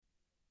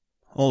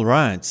All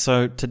right,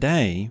 so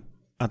today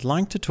I'd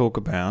like to talk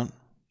about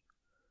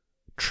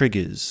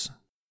triggers.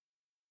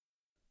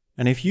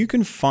 And if you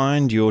can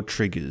find your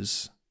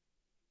triggers,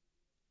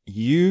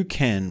 you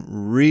can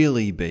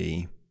really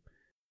be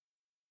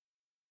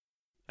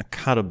a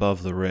cut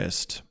above the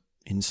rest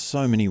in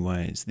so many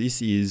ways.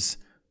 This is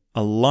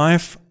a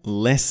life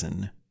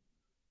lesson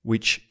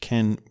which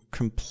can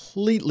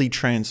completely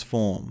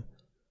transform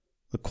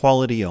the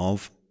quality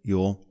of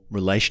your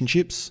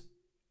relationships,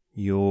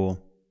 your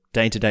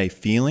day-to-day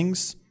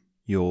feelings,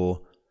 your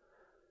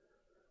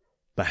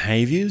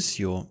behaviors,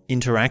 your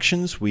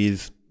interactions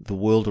with the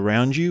world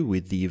around you,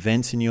 with the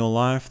events in your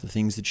life, the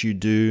things that you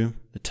do,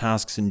 the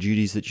tasks and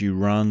duties that you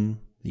run,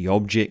 the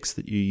objects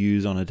that you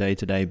use on a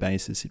day-to-day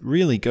basis. It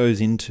really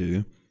goes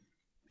into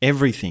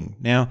everything.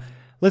 Now,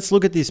 let's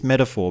look at this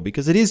metaphor,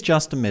 because it is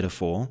just a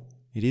metaphor.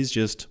 It is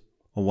just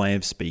a way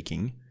of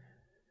speaking.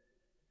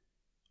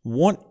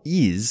 What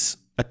is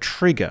a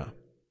trigger?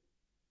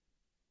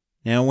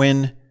 Now,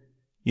 when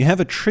you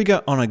have a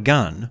trigger on a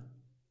gun,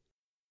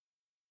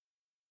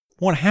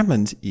 what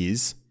happens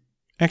is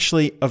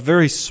actually a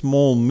very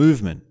small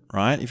movement,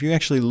 right? If you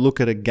actually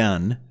look at a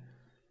gun,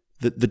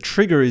 the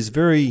trigger is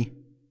very,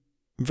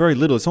 very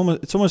little. It's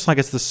almost like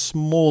it's the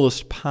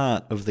smallest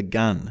part of the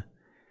gun.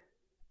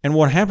 And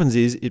what happens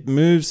is it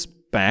moves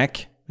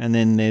back, and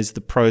then there's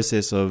the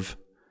process of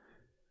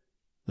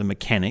the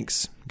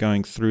mechanics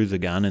going through the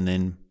gun and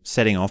then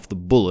setting off the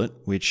bullet,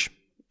 which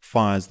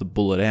fires the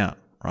bullet out,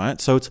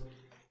 right? So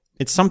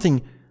it's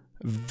something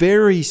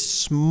very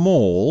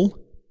small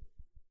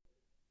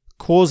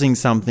causing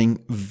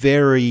something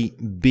very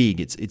big.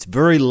 It's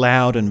very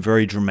loud and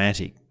very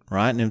dramatic,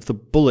 right? And if the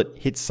bullet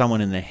hits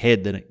someone in the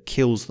head, then it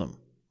kills them,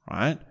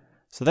 right?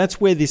 So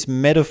that's where this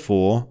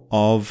metaphor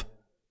of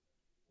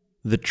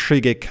the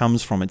trigger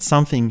comes from. It's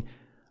something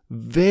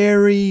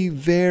very,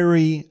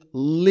 very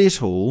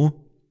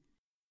little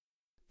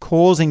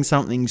causing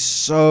something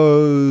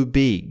so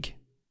big,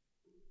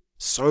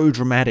 so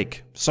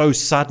dramatic, so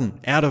sudden,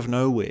 out of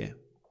nowhere,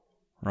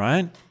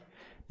 right?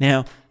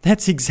 Now,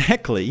 that's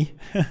exactly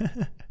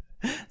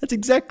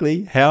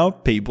how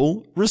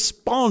people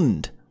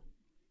respond.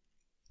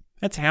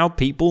 That's how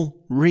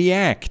people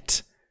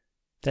react.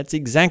 That's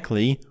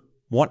exactly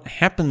what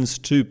happens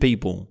to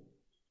people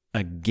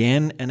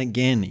again and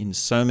again in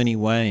so many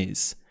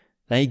ways.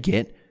 They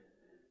get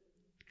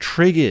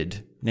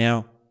triggered.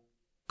 Now,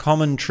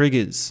 common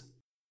triggers.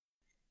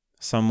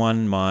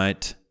 Someone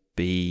might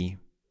be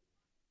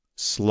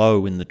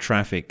slow in the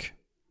traffic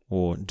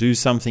or do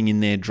something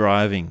in their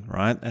driving,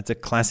 right? That's a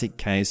classic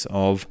case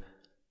of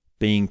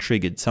being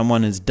triggered.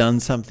 Someone has done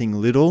something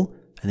little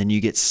and then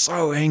you get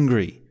so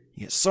angry,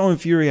 you get so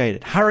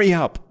infuriated. Hurry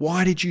up.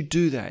 Why did you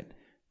do that?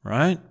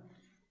 Right?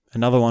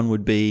 Another one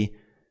would be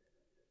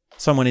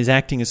someone is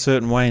acting a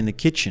certain way in the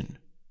kitchen.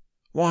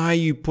 Why are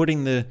you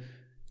putting the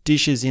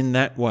dishes in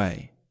that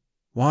way?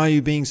 Why are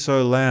you being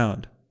so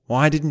loud?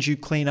 Why didn't you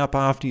clean up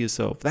after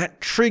yourself?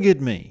 That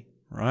triggered me,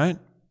 right?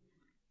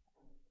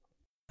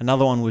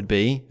 Another one would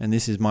be, and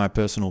this is my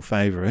personal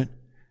favorite,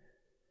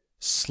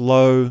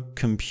 slow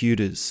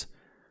computers.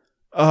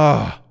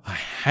 Oh, I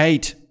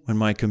hate when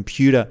my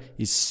computer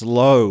is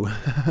slow,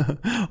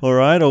 all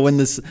right? Or when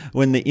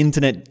the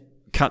internet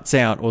cuts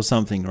out or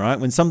something, right?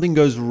 When something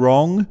goes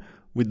wrong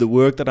with the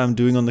work that I'm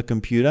doing on the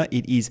computer,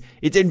 it's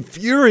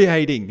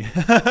infuriating.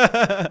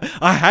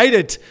 I hate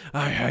it.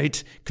 I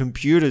hate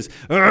computers.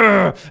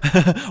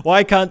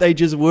 Why can't they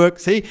just work?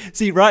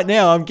 See, right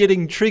now I'm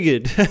getting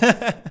triggered.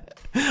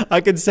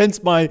 I can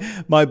sense my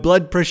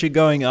blood pressure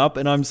going up,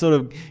 and I'm sort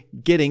of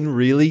getting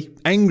really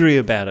angry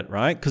about it,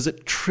 right? Because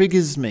it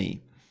triggers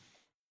me.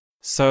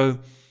 So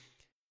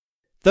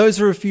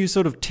those are a few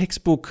sort of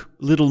textbook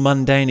little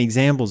mundane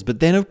examples.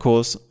 But then, of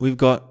course, we've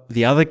got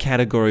the other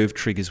category of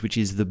triggers, which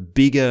is the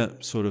bigger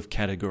sort of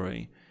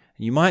category.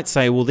 You might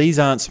say, well, these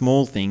aren't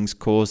small things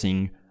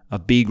causing a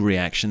big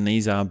reaction.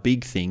 These are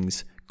big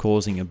things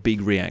causing a big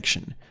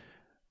reaction,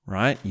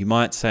 right? You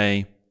might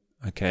say,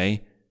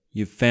 okay,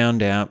 you've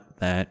found out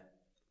that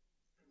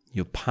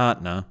your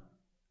partner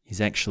is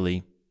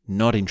actually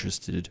not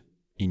interested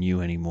in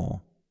you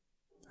anymore,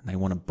 and they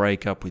want to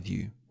break up with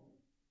you.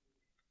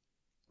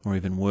 Or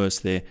even worse,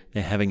 they're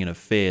having an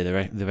affair.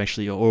 They've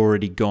actually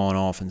already gone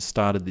off and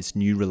started this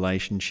new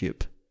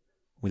relationship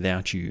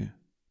without you,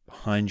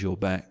 behind your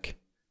back.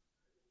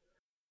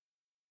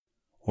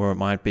 Or it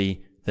might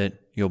be that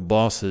your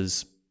boss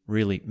has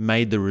really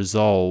made the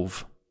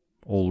resolve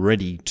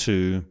already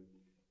to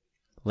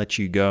let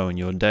you go and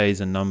your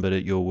days are numbered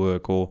at your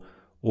work,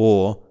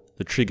 or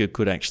the trigger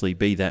could actually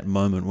be that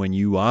moment when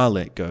you are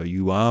let go,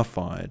 you are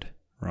fired,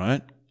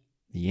 right?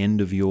 The end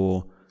of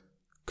your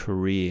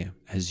career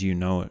as you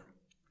know it.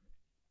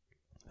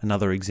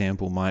 Another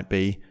example might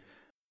be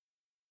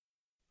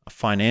a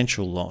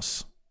financial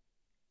loss,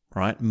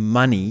 right?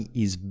 Money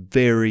is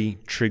very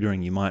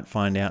triggering. You might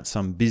find out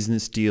some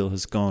business deal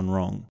has gone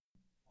wrong,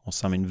 or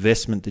some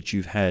investment that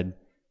you've had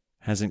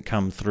hasn't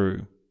come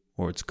through,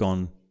 or it's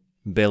gone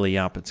belly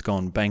up, it's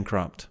gone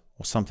bankrupt,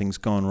 or something's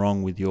gone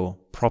wrong with your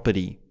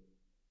property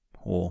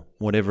or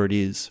whatever it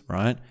is,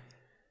 right?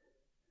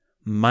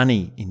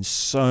 Money in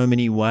so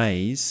many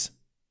ways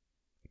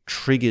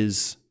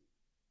triggers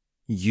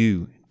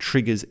you,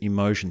 triggers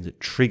emotions, it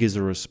triggers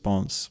a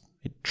response,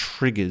 it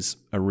triggers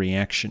a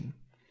reaction.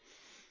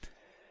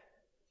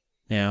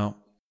 Now,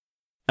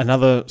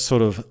 another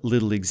sort of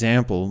little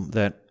example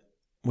that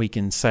we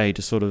can say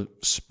to sort of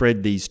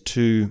spread these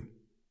two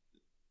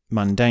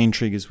mundane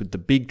triggers with the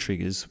big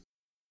triggers,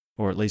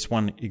 or at least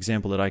one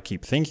example that I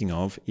keep thinking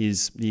of,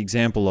 is the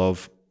example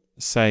of,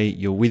 say,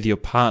 you're with your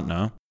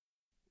partner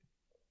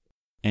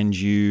and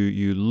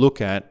you look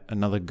at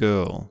another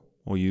girl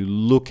or you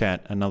look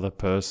at another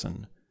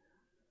person,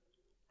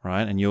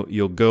 right? And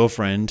your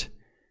girlfriend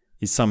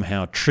is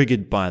somehow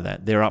triggered by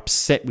that. They're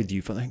upset with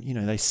you for,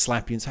 they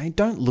slap you and say, hey,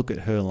 don't look at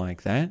her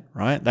like that,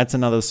 right? That's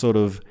another sort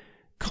of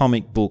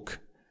comic book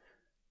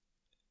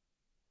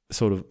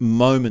sort of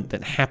moment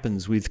that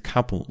happens with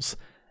couples.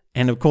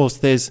 And of course,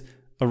 there's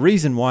a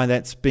reason why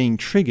that's being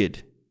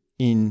triggered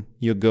in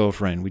your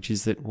girlfriend, which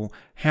is that, well,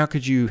 how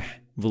could you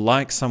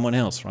like someone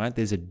else, right?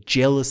 There's a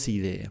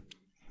jealousy there.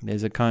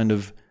 There's a kind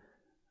of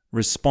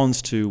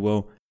response to,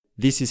 well,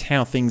 this is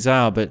how things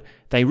are, but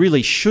they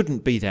really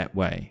shouldn't be that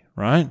way,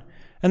 right?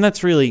 And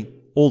that's really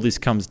all this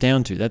comes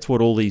down to. That's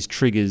what all these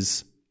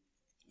triggers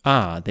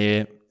are.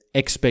 They're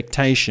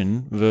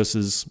expectation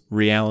versus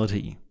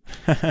reality,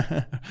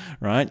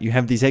 right? You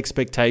have this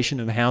expectation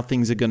of how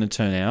things are going to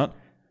turn out,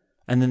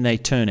 and then they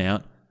turn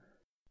out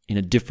in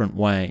a different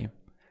way.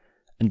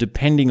 And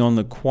depending on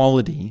the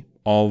quality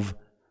of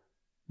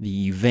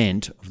the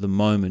event, of the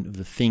moment, of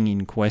the thing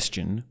in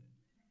question,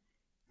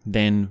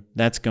 then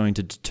that's going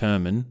to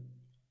determine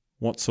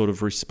what sort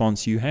of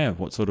response you have,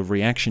 what sort of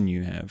reaction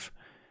you have.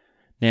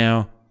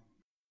 Now,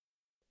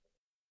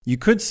 you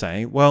could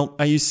say, well,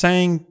 are you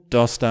saying,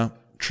 Dosta,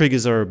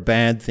 triggers are a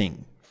bad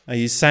thing? Are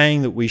you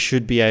saying that we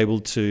should be able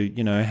to,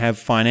 have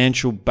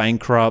financial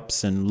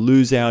bankrupts and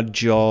lose our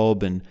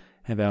job and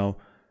have our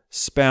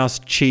spouse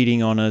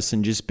cheating on us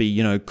and just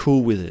be,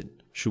 cool with it?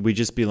 Should we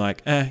just be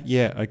like,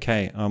 yeah,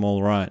 okay, I'm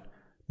all right.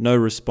 No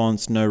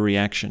response, no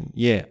reaction.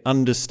 Yeah,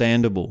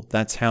 understandable.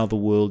 That's how the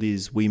world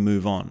is. We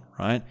move on,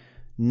 right?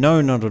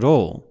 No, not at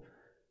all.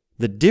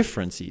 The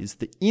difference is,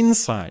 the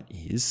insight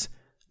is,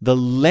 the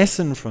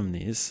lesson from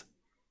this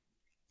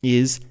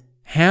is,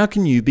 how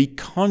can you be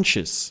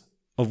conscious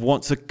of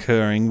what's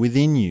occurring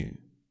within you?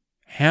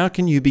 How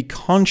can you be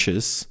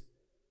conscious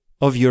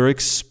of your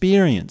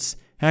experience?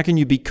 How can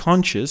you be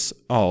conscious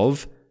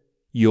of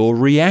your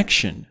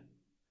reaction?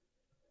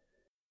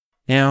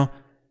 Now,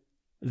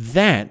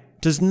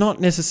 that does not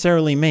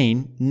necessarily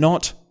mean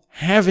not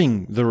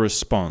having the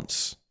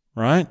response,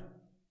 right?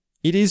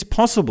 It is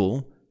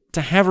possible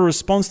to have a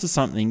response to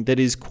something that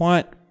is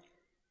quite,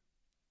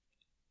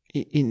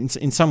 in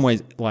some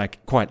ways,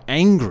 like quite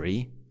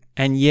angry,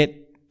 and yet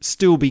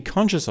still be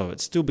conscious of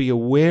it, still be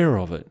aware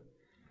of it.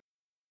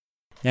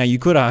 Now, you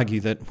could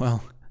argue that,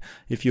 well,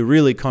 if you're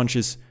really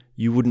conscious,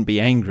 you wouldn't be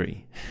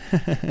angry.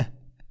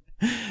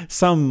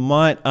 Some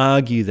might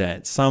argue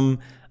that.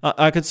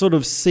 I could sort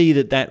of see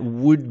that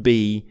would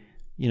be,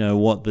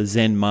 what the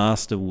Zen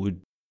master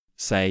would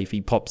say if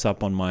he pops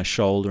up on my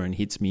shoulder and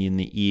hits me in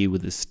the ear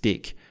with a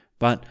stick.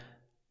 But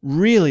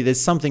really,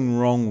 there's something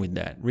wrong with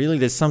that. Really,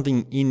 there's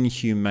something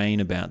inhumane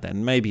about that.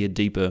 And maybe a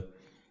deeper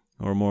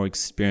or a more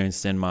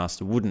experienced Zen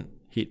master wouldn't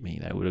hit me.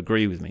 They would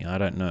agree with me. I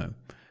don't know.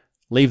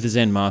 Leave the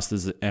Zen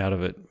masters out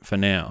of it for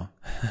now,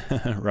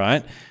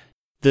 right?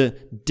 The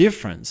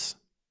difference,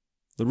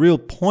 the real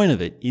point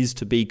of it is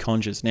to be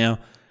conscious. Now,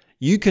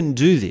 you can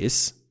do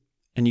this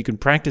and you can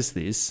practice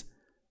this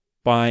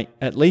by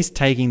at least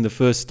taking the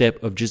first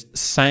step of just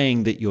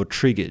saying that you're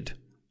triggered.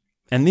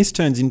 And this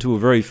turns into a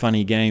very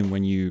funny game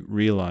when you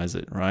realize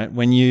it, right?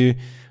 When you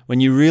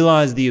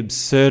realize the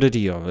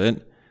absurdity of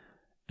it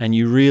and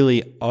you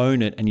really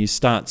own it and you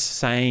start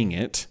saying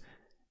it,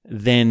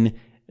 then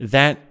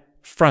that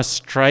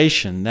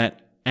frustration,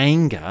 that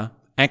anger,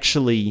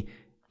 actually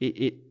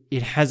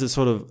it has a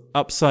sort of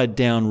upside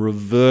down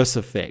reverse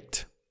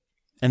effect.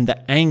 And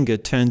the anger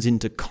turns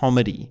into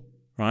comedy,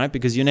 right?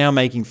 Because you're now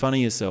making fun of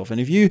yourself. And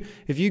if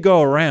you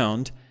go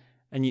around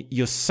and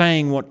you're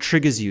saying what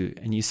triggers you,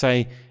 and you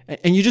say,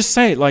 and you just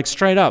say it like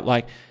straight up,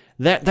 like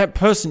that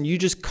person, you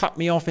just cut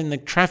me off in the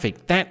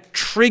traffic, that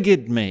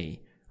triggered me,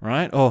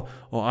 right? Or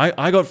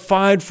I got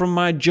fired from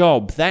my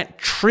job, that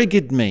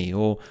triggered me.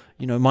 Or,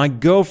 my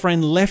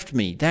girlfriend left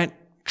me, that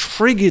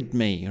triggered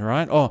me,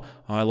 right? Oh,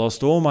 I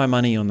lost all my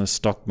money on the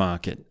stock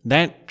market,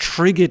 that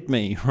triggered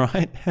me,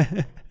 right?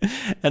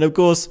 And of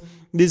course,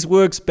 this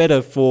works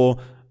better for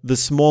the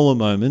smaller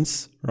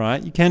moments,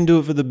 right? You can do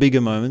it for the bigger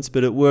moments,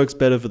 but it works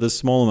better for the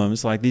smaller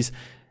moments. Like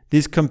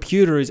this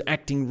computer is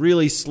acting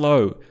really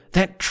slow.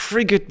 That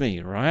triggered me,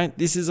 right?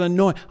 This is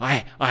annoying.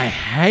 I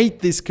hate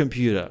this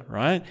computer,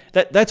 right?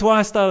 That's why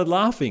I started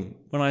laughing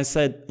when I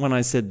said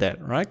that,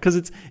 right?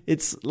 Because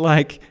it's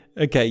like,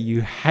 okay,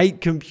 you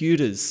hate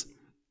computers.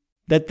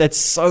 That's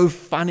so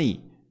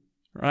funny,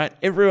 right?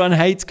 Everyone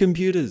hates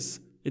computers.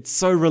 It's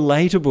so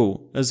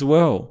relatable as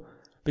well.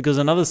 Because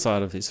another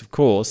side of this, of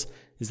course,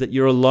 is that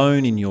you're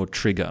alone in your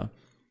trigger.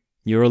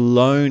 You're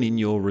alone in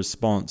your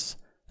response.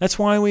 That's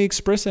why we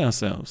express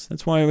ourselves.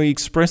 That's why we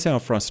express our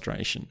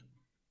frustration.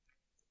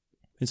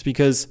 It's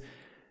because,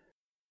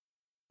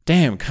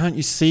 damn, can't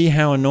you see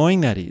how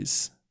annoying that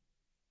is?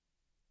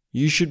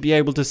 You should be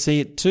able to see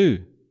it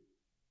too.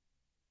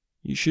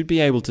 You should be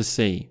able to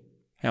see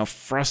how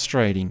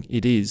frustrating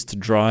it is to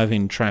drive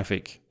in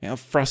traffic, how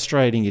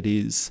frustrating it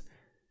is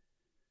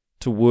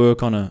to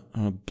work on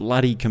a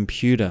bloody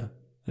computer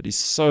that is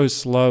so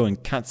slow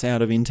and cuts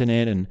out of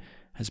internet and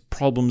has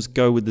problems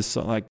go with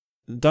the,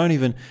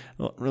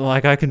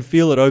 I can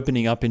feel it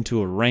opening up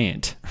into a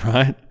rant,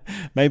 right?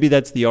 Maybe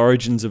that's the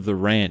origins of the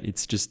rant.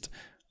 It's just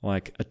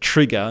like a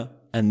trigger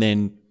and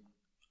then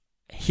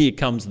here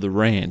comes the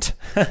rant,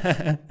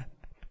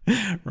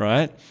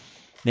 right?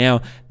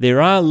 Now,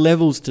 there are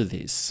levels to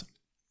this.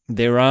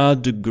 There are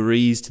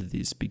degrees to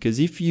this, because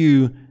if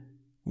you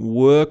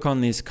work on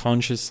this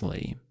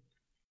consciously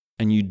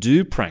and you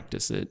do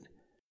practice it,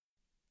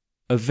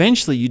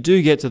 eventually you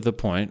do get to the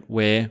point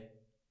where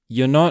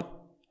you're not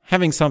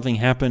having something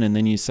happen and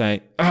then you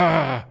say,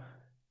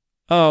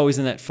 oh,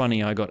 isn't that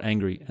funny? I got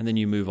angry. And then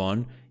you move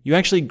on. You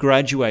actually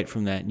graduate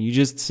from that and you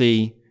just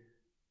see,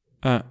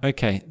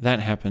 okay, that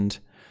happened.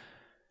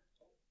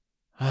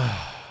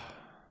 I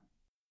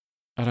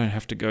don't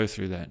have to go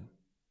through that.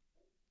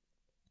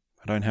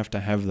 I don't have to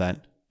have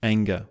that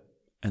anger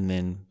and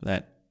then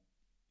that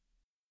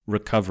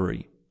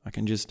recovery. I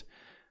can just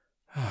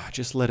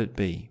let it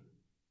be.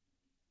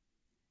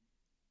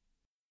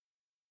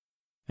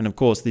 And of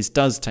course, this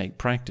does take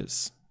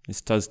practice.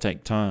 This does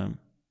take time.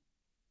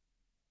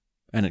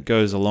 And it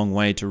goes a long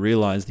way to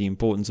realize the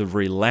importance of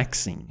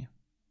relaxing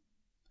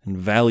and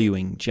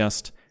valuing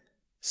just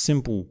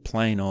simple,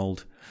 plain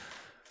old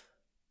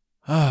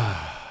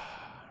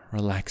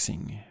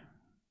relaxing.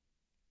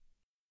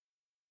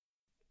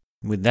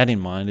 With that in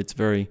mind, it's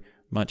very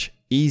much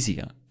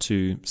easier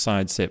to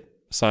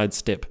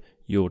sidestep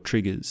your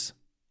triggers.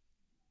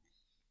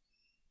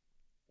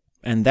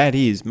 And that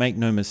is, make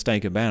no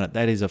mistake about it,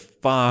 that is a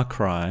far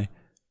cry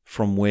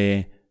from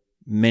where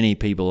many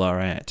people are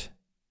at.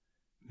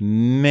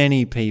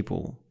 Many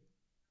people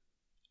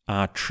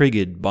are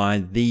triggered by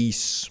the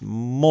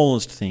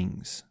smallest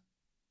things.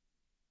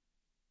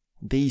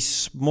 These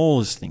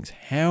smallest things.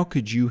 How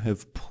could you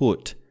have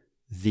put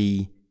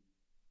the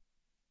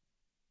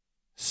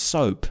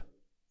soap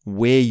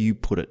where you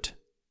put it?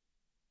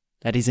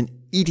 That is an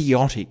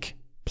idiotic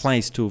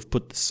place to have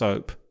put the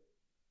soap.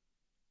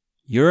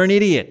 You're an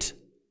idiot,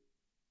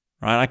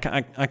 right?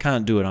 I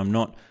can't do it.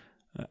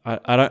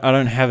 I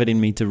don't have it in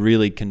me to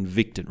really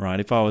convict it, right?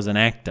 If I was an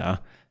actor,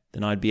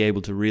 then I'd be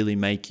able to really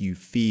make you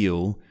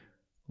feel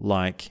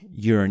like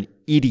you're an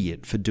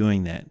idiot for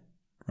doing that,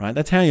 right?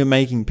 That's how you're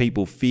making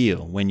people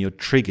feel when you're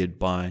triggered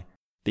by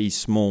these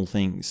small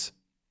things,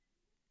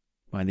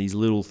 by these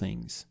little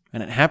things.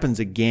 And it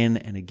happens again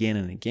and again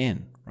and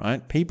again,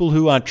 right? People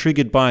who are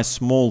triggered by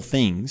small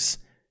things,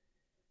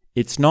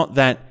 it's not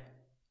that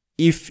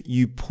if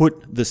you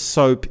put the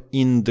soap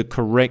in the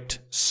correct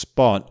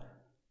spot,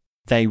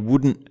 they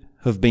wouldn't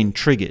have been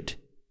triggered,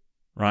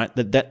 right?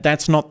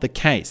 That's not the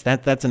case.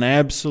 That's an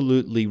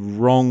absolutely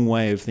wrong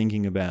way of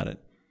thinking about it.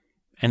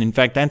 And in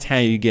fact, that's how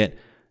you get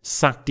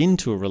sucked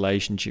into a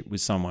relationship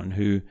with someone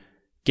who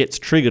gets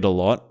triggered a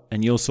lot,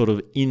 and you're sort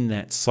of in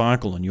that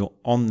cycle and you're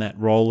on that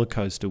roller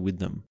coaster with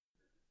them,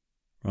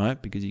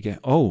 right? Because you go,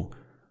 oh,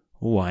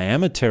 I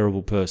am a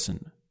terrible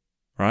person,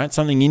 right?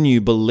 Something in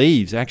you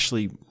believes,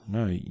 actually,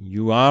 no,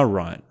 you are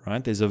right?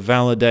 There's a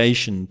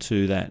validation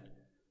to that.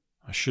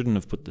 I shouldn't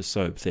have put the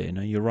soap there.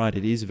 No, you're right.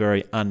 It is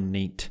very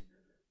unneat.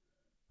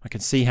 I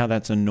can see how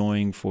that's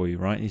annoying for you,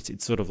 right?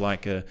 It's sort of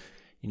like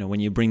when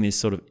you bring this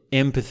sort of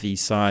empathy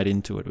side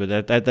into it,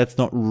 but that's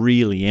not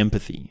really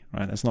empathy,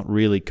 right? That's not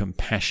really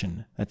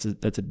compassion. That's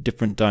a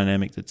different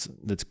dynamic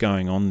that's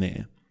going on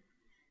there.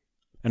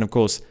 And of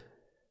course,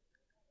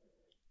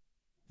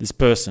 this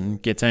person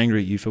gets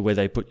angry at you for where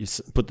they put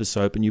the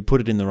soap, and you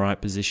put it in the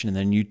right position, and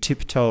then you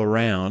tiptoe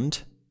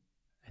around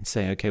and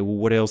say, okay, well,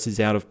 what else is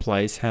out of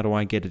place? How do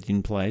I get it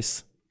in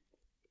place?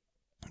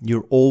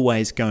 You're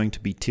always going to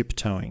be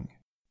tiptoeing.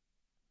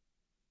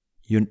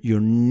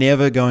 You're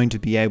never going to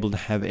be able to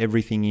have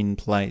everything in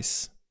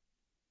place.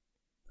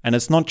 And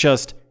it's not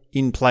just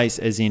in place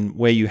as in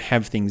where you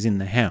have things in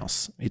the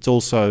house. It's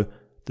also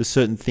the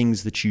certain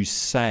things that you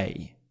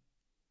say.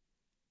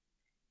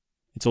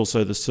 It's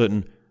also the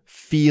certain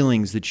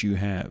feelings that you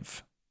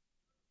have.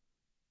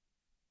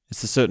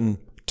 It's a certain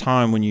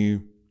time when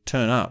you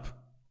turn up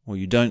or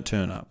you don't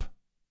turn up.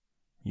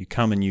 You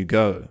come and you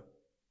go.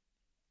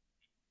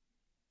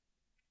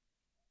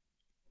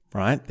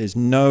 Right? There's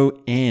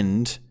no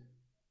end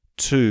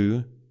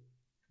to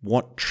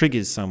what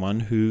triggers someone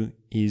who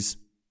is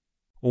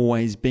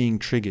always being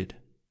triggered.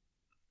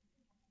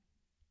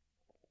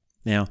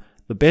 Now,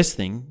 the best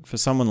thing for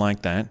someone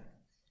like that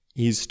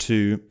is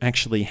to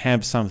actually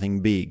have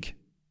something big.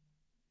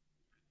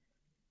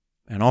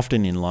 And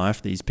often in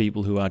life, these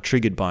people who are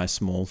triggered by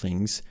small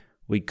things,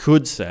 we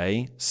could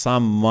say,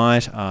 some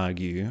might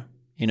argue,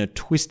 in a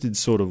twisted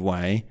sort of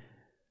way,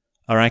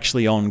 are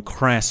actually on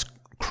crash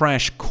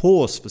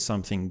course for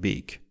something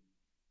big,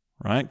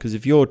 right? Because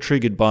if you're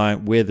triggered by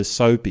where the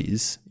soap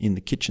is in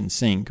the kitchen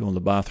sink or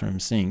the bathroom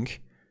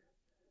sink,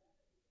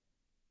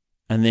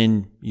 and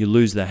then you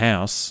lose the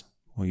house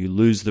or you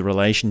lose the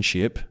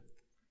relationship,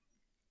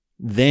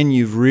 then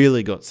you've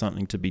really got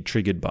something to be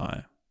triggered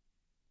by.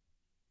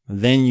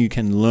 Then you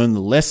can learn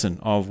the lesson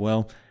of,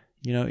 well,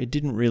 it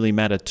didn't really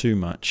matter too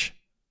much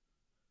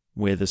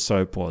where the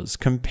soap was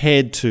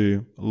compared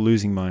to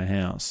losing my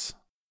house,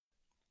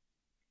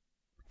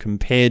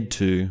 compared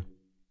to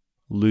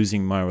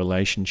losing my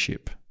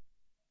relationship.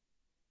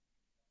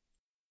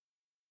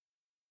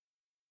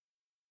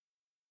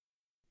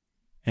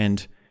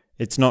 And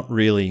it's not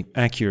really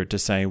accurate to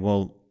say,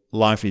 well,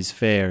 life is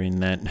fair in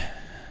that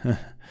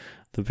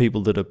the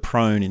people that are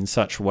prone in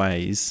such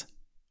ways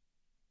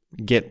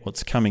get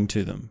what's coming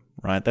to them,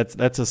 right?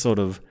 That's a sort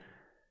of,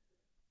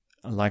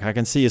 like, I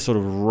can see a sort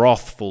of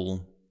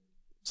wrathful,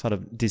 sort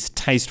of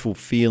distasteful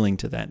feeling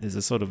to that. There's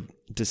a sort of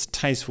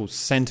distasteful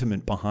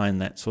sentiment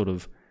behind that sort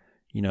of,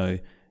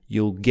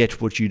 you'll get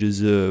what you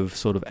deserve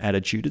sort of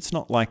attitude. It's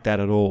not like that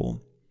at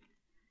all.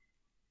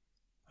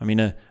 I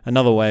mean,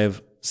 another way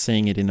of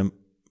seeing it in a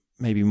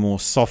maybe more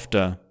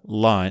softer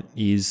light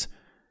is,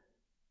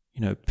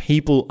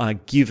 people are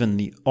given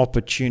the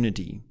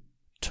opportunity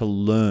to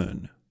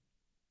learn.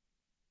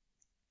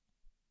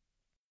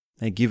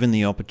 They're given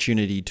the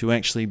opportunity to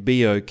actually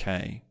be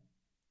okay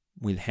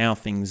with how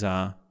things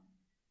are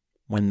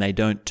when they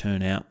don't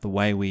turn out the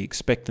way we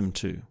expect them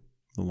to,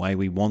 the way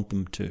we want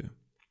them to.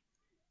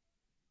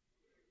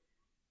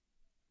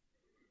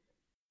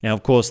 Now,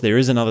 of course, there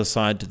is another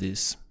side to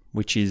this,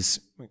 which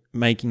is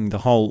making the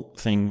whole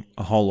thing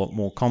a whole lot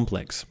more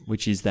complex,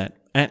 which is that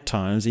at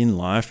times in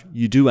life,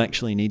 you do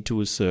actually need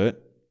to assert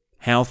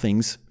how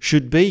things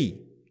should be.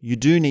 You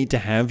do need to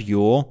have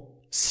your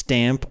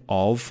stamp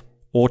of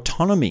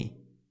autonomy.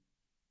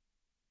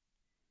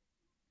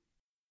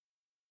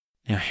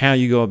 Now, how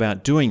you go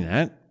about doing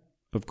that,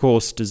 of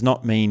course, does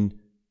not mean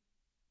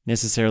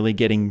necessarily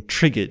getting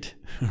triggered,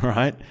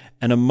 right?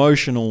 An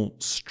emotional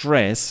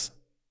stress,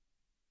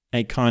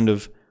 a kind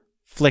of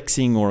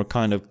flexing or a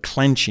kind of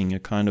clenching, a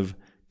kind of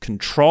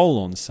control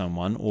on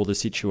someone or the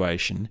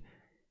situation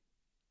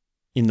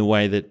in the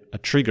way that a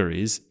trigger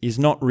is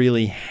not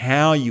really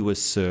how you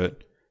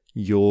assert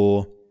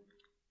your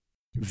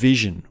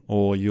vision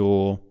or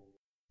your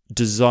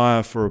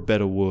desire for a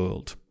better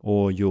world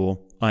or your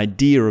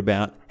idea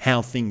about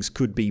how things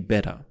could be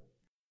better.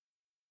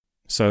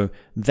 So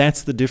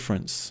that's the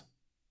difference,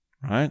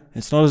 right?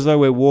 It's not as though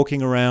we're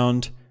walking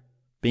around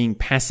being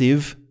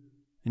passive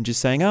and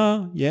just saying,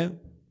 yeah,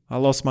 I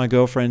lost my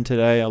girlfriend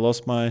today, I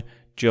lost my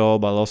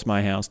job, I lost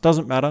my house.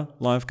 Doesn't matter,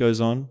 life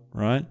goes on,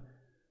 right?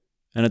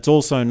 And it's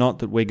also not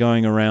that we're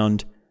going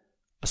around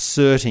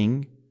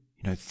asserting,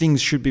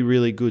 things should be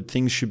really good,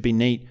 things should be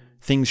neat,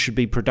 things should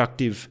be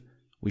productive,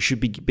 we should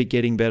be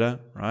getting better,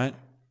 right?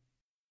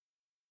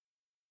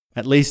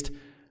 At least,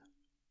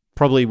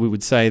 probably we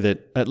would say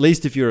that at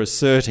least if you're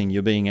asserting,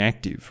 you're being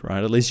active,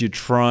 right? At least you're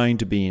trying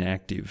to be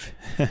active.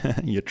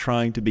 You're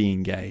trying to be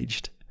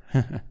engaged.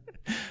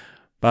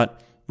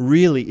 But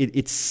really,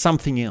 it's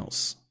something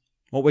else.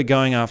 What we're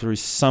going after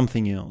is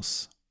something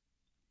else.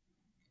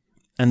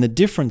 And the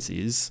difference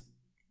is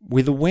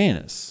with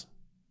awareness.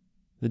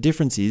 The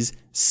difference is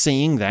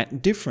seeing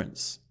that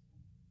difference.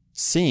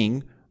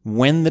 Seeing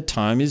when the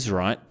time is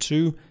right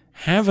to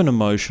have an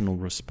emotional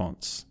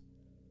response.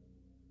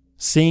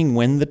 Seeing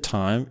when the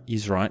time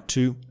is right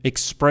to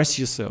express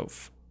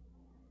yourself.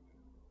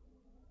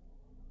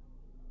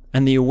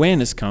 And the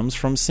awareness comes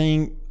from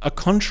seeing a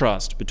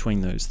contrast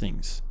between those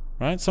things,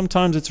 right?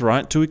 Sometimes it's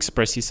right to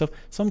express yourself.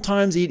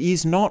 Sometimes it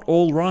is not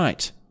all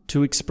right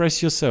to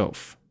express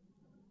yourself.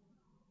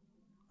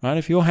 Right?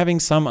 If you're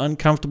having some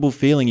uncomfortable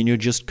feeling and you're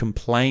just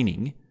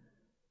complaining,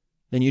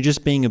 then you're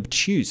just being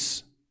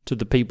obtuse to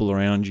the people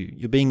around you.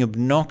 You're being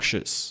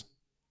obnoxious.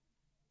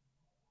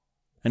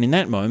 And in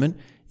that moment,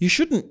 you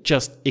shouldn't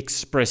just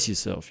express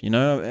yourself.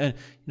 I'm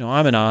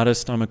an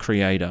artist, I'm a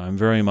creator, I'm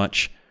very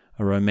much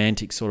a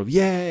romantic sort of,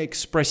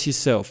 express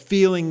yourself,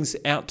 feelings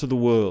out to the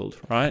world,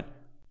 right?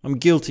 I'm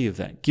guilty of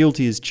that.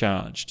 Guilty as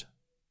charged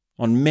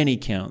on many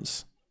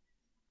counts.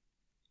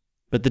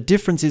 But the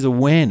difference is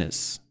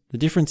awareness. The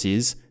difference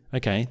is,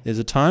 okay, there's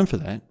a time for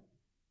that,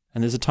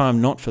 and there's a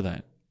time not for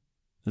that.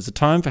 There's a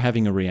time for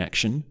having a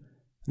reaction,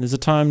 and there's a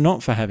time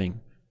not for having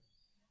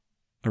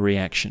a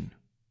reaction.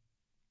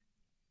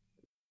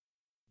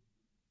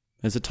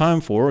 There's a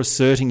time for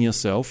asserting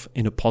yourself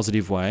in a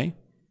positive way.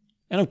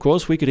 And of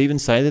course, we could even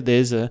say that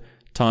there's a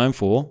time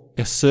for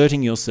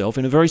asserting yourself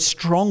in a very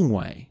strong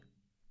way.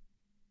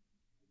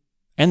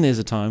 And there's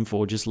a time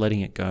for just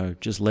letting it go,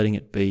 just letting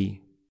it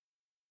be.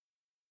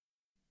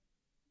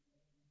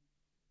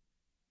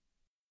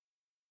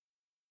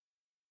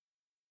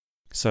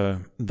 So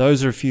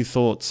those are a few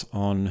thoughts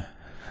on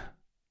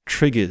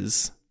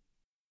triggers.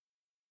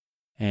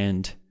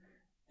 And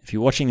if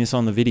you're watching this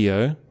on the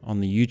video, on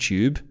the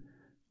YouTube,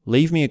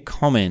 leave me a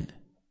comment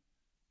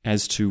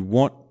as to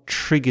what what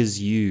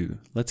triggers you?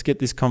 Let's get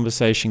this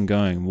conversation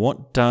going.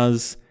 What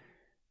does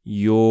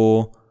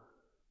your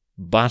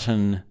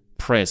button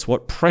press?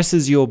 What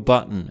presses your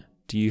button?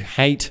 Do you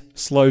hate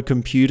slow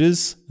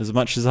computers as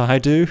much as I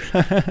do?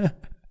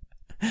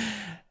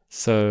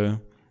 So,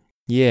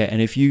 yeah,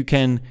 and if you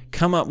can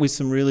come up with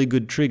some really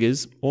good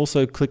triggers,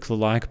 also click the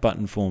like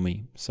button for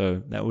me.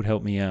 So that would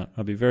help me out.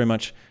 I'd be very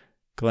much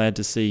glad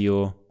to see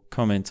your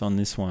comments on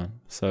this one.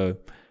 So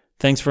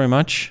thanks very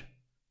much.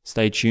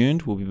 Stay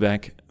tuned. We'll be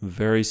back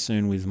very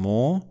soon with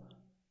more.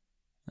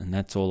 And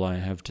that's all I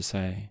have to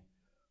say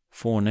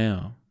for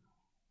now.